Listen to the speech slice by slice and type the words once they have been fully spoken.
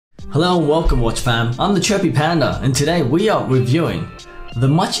Hello and welcome Watch Fam, I'm the Chirpy Panda and today we are reviewing the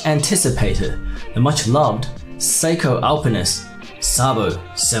much anticipated, the much loved Seiko Alpinist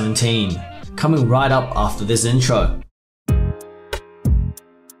Sarb017, coming right up after this intro.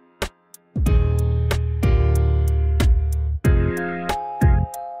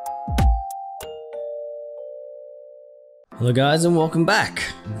 Hello guys and welcome back.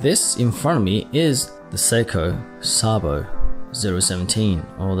 This in front of me is the Seiko Sarb017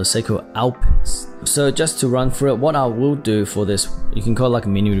 or the Seiko Alpinist. So just to run through it, what I will do for this, you can call it like a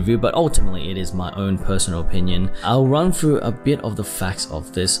mini review, but ultimately it is my own personal opinion. I'll run through a bit of the facts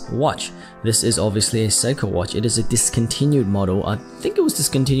of this watch. This is obviously a Seiko watch. It is a discontinued model. I think it was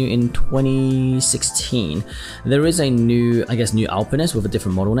discontinued in 2016. There is a new, new Alpinist with a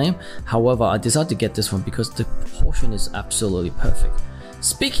different model name. However, I decided to get this one because the proportion is absolutely perfect.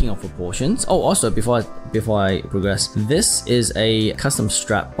 Speaking of proportions, also before I progress, this is a custom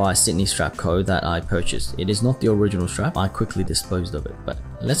strap by Sydney Strap Co that I purchased. It is not the original strap. I quickly disposed of it, but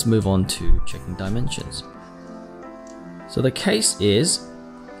let's move on to checking dimensions. So the case is,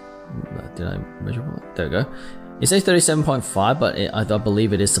 did I measure it? There we go. It says 37.5, but I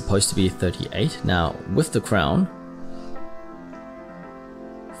believe it is supposed to be 38. Now with the crown,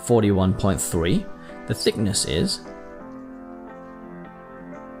 41.3. The thickness is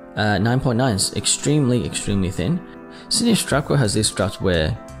 9.9 is extremely thin. Sydney Strap Co has these straps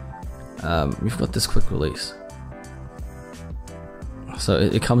where you've got this quick release, so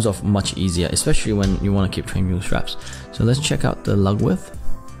it comes off much easier, especially when you want to keep changing straps. So let's check out the lug width.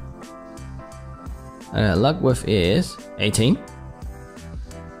 Lug width is 18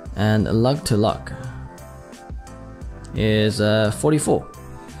 and lug to lug is 44.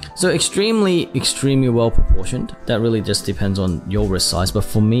 So extremely well proportioned. That really just depends on your wrist size, but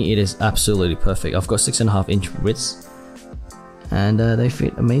for me it is absolutely perfect. I've got 6.5 inch wrists and they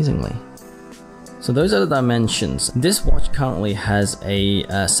fit amazingly. So those are the dimensions. This watch currently has a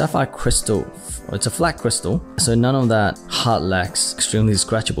sapphire crystal. It's a flat crystal, so none of that hard lax, extremely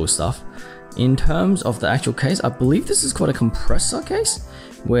scratchable stuff. In terms of the actual case, I believe this is called a compressor case,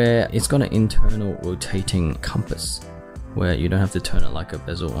 where it's got an internal rotating compass, where you don't have to turn it like a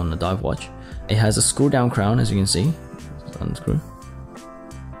bezel on the dive watch. It has a screw down crown, as you can see. Just unscrew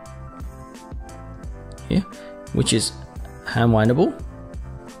here, which is hand windable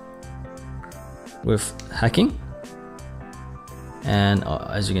with hacking, and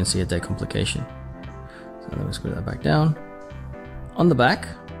as you can see, a decomplication. So let me screw that back down. On the back,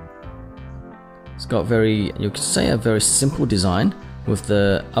 it's got you could say a very simple design with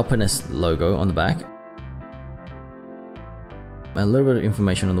the Alpinist logo on the back. A little bit of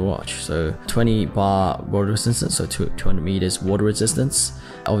information on the watch. So 20 bar water resistance, so 200 meters water resistance.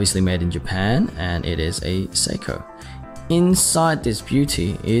 Obviously made in Japan, and it is a Seiko. Inside this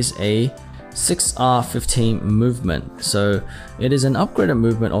beauty is a 6R15 movement. So it is an upgraded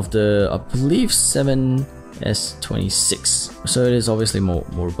movement of the, I believe, 7S26. So it is obviously more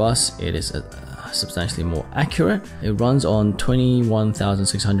robust. It is substantially more accurate. It runs on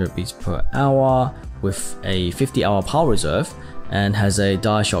 21,600 beats per hour with a 50-hour power reserve, and has a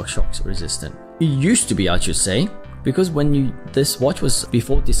DiaShock shocks resistant. It used to be, I should say, because when this watch was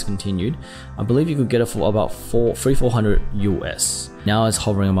before discontinued, I believe you could get it for about $400 US. Now it's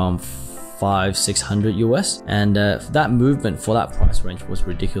hovering around $500-600 US, and that movement for that price range was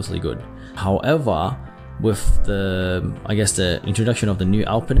ridiculously good. However, with the introduction of the new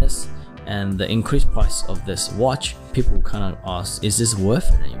Alpinist and the increased price of this watch, people kind of ask, is this worth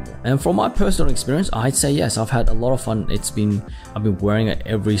it anymore? And from my personal experience, I'd say yes. I've had a lot of fun. I've been wearing it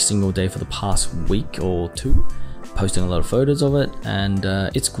every single day for the past week or two, posting a lot of photos of it, and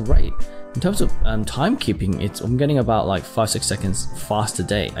it's great. In terms of timekeeping, I'm getting about like 5-6 seconds fast a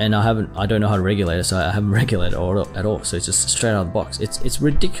day, and I don't know how to regulate it, so I haven't regulated it at all. So it's just straight out of the box. It's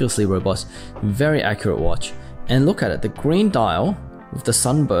ridiculously robust, very accurate watch. And look at it, the green dial with the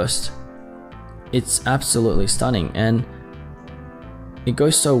sunburst. It's absolutely stunning, and it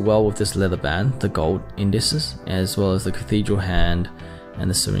goes so well with this leather band, the gold indices, as well as the cathedral hand and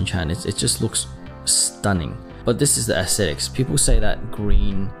the syringe hand. It just looks stunning. But this is the aesthetics. People say that the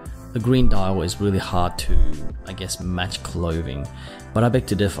green dial is really hard to, match clothing, but I beg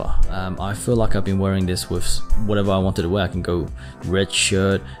to differ. I feel like I've been wearing this with whatever I wanted to wear. I can go red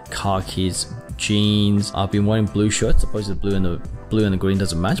shirt, khakis, jeans. I've been wearing blue shirts. Supposedly the blue and the green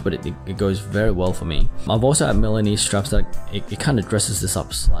doesn't match, but it goes very well for me. I've also had Milanese straps that it kind of dresses this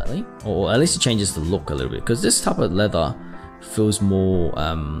up slightly, or at least it changes the look a little bit, because this type of leather feels more,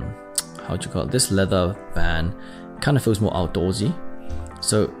 this leather band kind of feels more outdoorsy.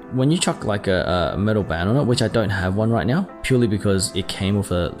 So when you chuck like a metal band on it, which I don't have one right now, purely because it came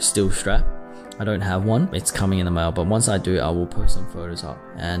with a steel strap. I don't have one. It's coming in the mail, but once I do, I will post some photos up,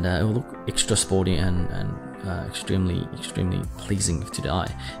 and it will look extra sporty and extremely pleasing to the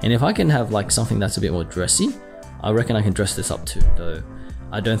eye. And if I can have like something that's a bit more dressy, I reckon I can dress this up too, though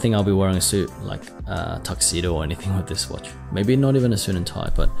I don't think I'll be wearing a suit like tuxedo or anything with this watch. Maybe not even a suit and tie,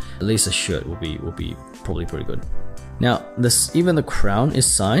 but at least a shirt will be probably pretty good. Now, even the crown is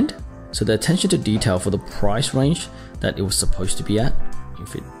signed, so the attention to detail for the price range that it was supposed to be at,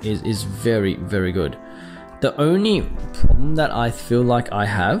 if it is very, very good. The only problem that I feel like I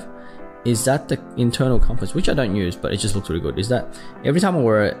have is that the internal compass, which I don't use, but it just looks really good, is that every time I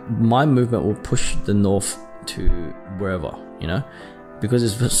wear it, my movement will push the north to wherever, you know, because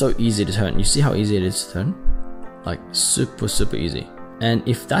it's so easy to turn. You see how easy it is to turn? Like super easy. And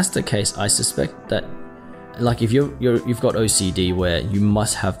if that's the case, I suspect that, like, if you've got OCD where you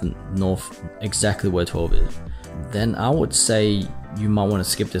must have the north exactly where 12 is, then I would say you might want to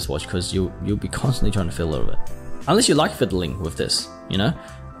skip this watch, because you'll be constantly trying to fiddle over it. Unless you like fiddling with this, you know.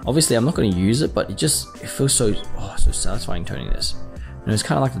 Obviously, I'm not going to use it, but it feels so satisfying turning this. You know, it's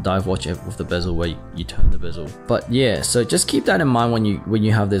kind of like the dive watch with the bezel, where you turn the bezel. But yeah, so just keep that in mind when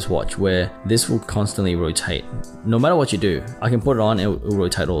you have this watch, where this will constantly rotate. No matter what you do, I can put it on, it'll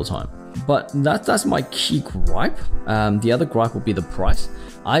rotate all the time. But that's my key gripe. The other gripe will be the price.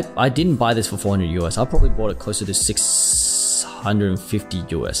 I didn't buy this for 400 US. I probably bought it closer to 650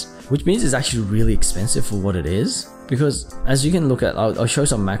 US, which means it's actually really expensive for what it is. Because as you can look at, I'll show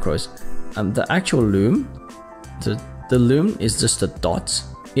some macros. The actual lume, the lume is just the dots.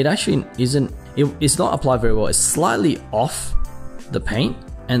 It actually isn't. It's not applied very well. It's slightly off the paint.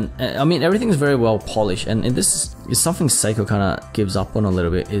 And I mean, everything's very well polished, and this is something Seiko kind of gives up on a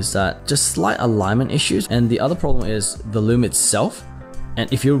little bit, is that just slight alignment issues. And the other problem is the lume itself. And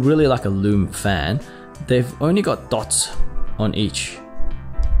if you're really like a lume fan, they've only got dots on each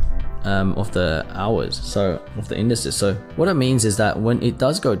of the hours, so of the indices. So what it means is that when it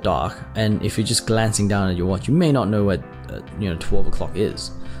does go dark, and if you're just glancing down at your watch, you may not know where 12 o'clock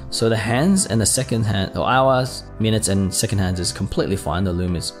is. So the hands and the second hand, or hours, minutes, and second hands is completely fine. The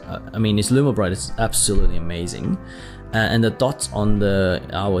lume is, I mean, it's Luma Bright. It's absolutely amazing, and the dots on the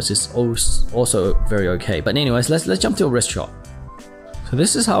hours is also very okay. But anyways, let's jump to a wrist shot. So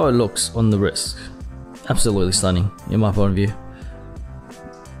this is how it looks on the wrist. Absolutely stunning in my point of view.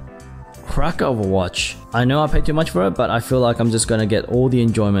 Cracker of a watch. I know I paid too much for it, but I feel like I'm just gonna get all the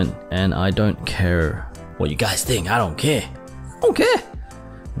enjoyment, and I don't care what you guys think. I don't care. I don't care.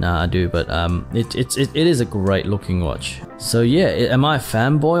 Nah, I do, but it is a great looking watch. So yeah, am I a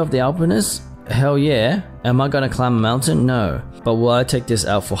fanboy of the Alpinist? Hell yeah. Am I gonna climb a mountain? No. But will I take this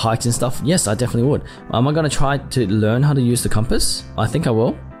out for hikes and stuff? Yes, I definitely would. Am I gonna try to learn how to use the compass? I think I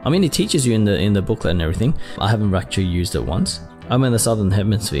will. I mean, it teaches you in the booklet and everything. I haven't actually used it once. I'm in the southern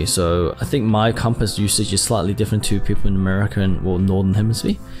hemisphere, so I think my compass usage is slightly different to people in America and, well, northern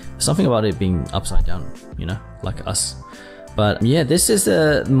hemisphere. Something about it being upside down, you know, like us. But yeah, this is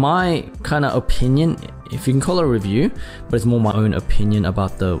my kind of opinion, if you can call it a review, but it's more my own opinion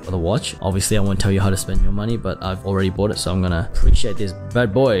about the watch. Obviously, I won't tell you how to spend your money, but I've already bought it, so I'm gonna appreciate this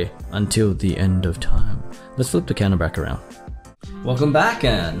bad boy until the end of time. Let's flip the camera back around. Welcome back,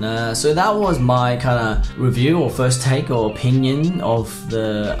 and so that was my kind of review or first take or opinion of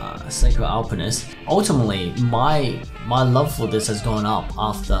the Seiko Alpinist. Ultimately, my love for this has gone up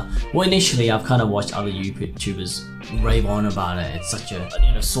after, well, initially I've kind of watched other YouTubers rave on about it. It's such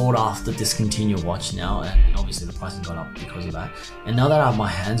a sought after discontinued watch now, and obviously the price has gone up because of that. And now that I have my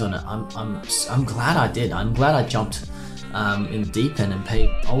hands on it, I'm glad I did. I'm glad I jumped in the deep end and paid.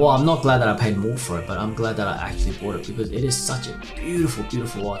 Oh, well, I'm not glad that I paid more for it, but I'm glad that I actually bought it, because it is such a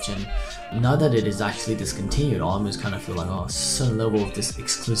beautiful watch. And now that it is actually discontinued, I almost kind of feel like, oh, certain level of this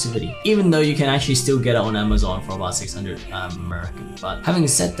exclusivity, even though you can actually still get it on Amazon for about 600 American. But having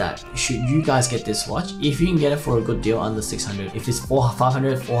said that, should you guys get this watch, if you can get it for a good deal under 600, if it's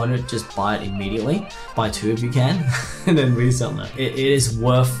 500, 400, just buy it immediately. Buy two if you can, and then resell them. It is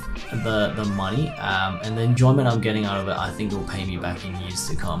worth the money, and the enjoyment I'm getting out of it, I think it will pay me back in years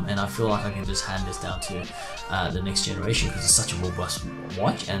to come. And I feel like I can just hand this down to the next generation, because it's such a robust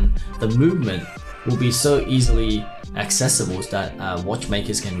watch, and the movement will be so easily accessible that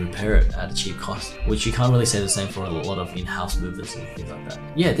watchmakers can repair it at a cheap cost, which you can't really say the same for a lot of in-house movers and things like that.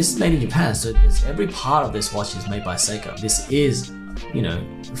 Yeah, this is made in Japan, so every part of this watch is made by Seiko. This is, you know,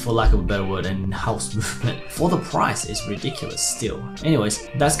 for lack of a better word, an in-house movement. For the price, it's ridiculous still. Anyways,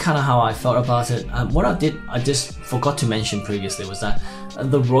 that's kind of how I felt about it. What I just forgot to mention previously was that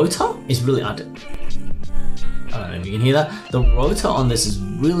the rotor is really I don't know if you can hear that. The rotor on this is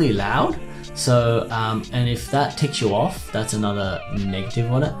really loud. So, and if that ticks you off, that's another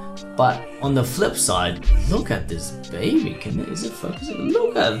negative on it. But on the flip side, look at this baby. Is it focusing?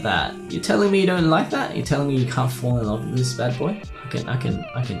 Look at that. You're telling me you don't like that? You're telling me you can't fall in love with this bad boy? I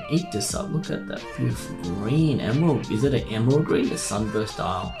can eat this up. Look at that beautiful green emerald. Is it an emerald green? The sunburst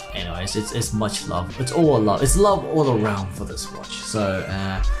dial. Anyways, it's much love. It's all love. It's love all around for this watch. So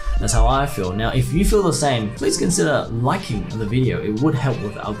that's how I feel. Now, if you feel the same, please consider liking the video. It would help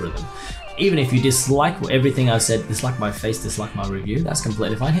with the algorithm. Even if you dislike everything I've said, dislike my face, dislike my review, that's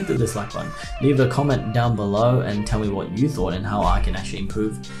completely fine. Hit the dislike button. Leave a comment down below and tell me what you thought and how I can actually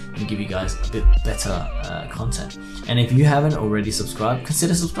improve and give you guys a bit better content. And if you haven't already subscribed,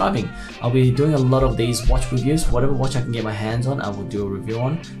 consider subscribing. I'll be doing a lot of these watch reviews. Whatever watch I can get my hands on, I will do a review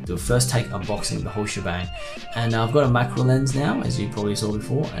on. Do a first take, unboxing, the whole shebang. And I've got a macro lens now, as you probably saw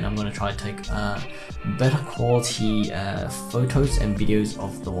before, and I'm going to try to take better quality photos and videos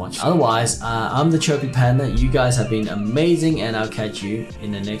of the watch. Otherwise, I'm the Chirpy Panda. You guys have been amazing, and I'll catch you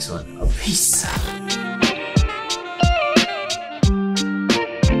in the next one. Peace.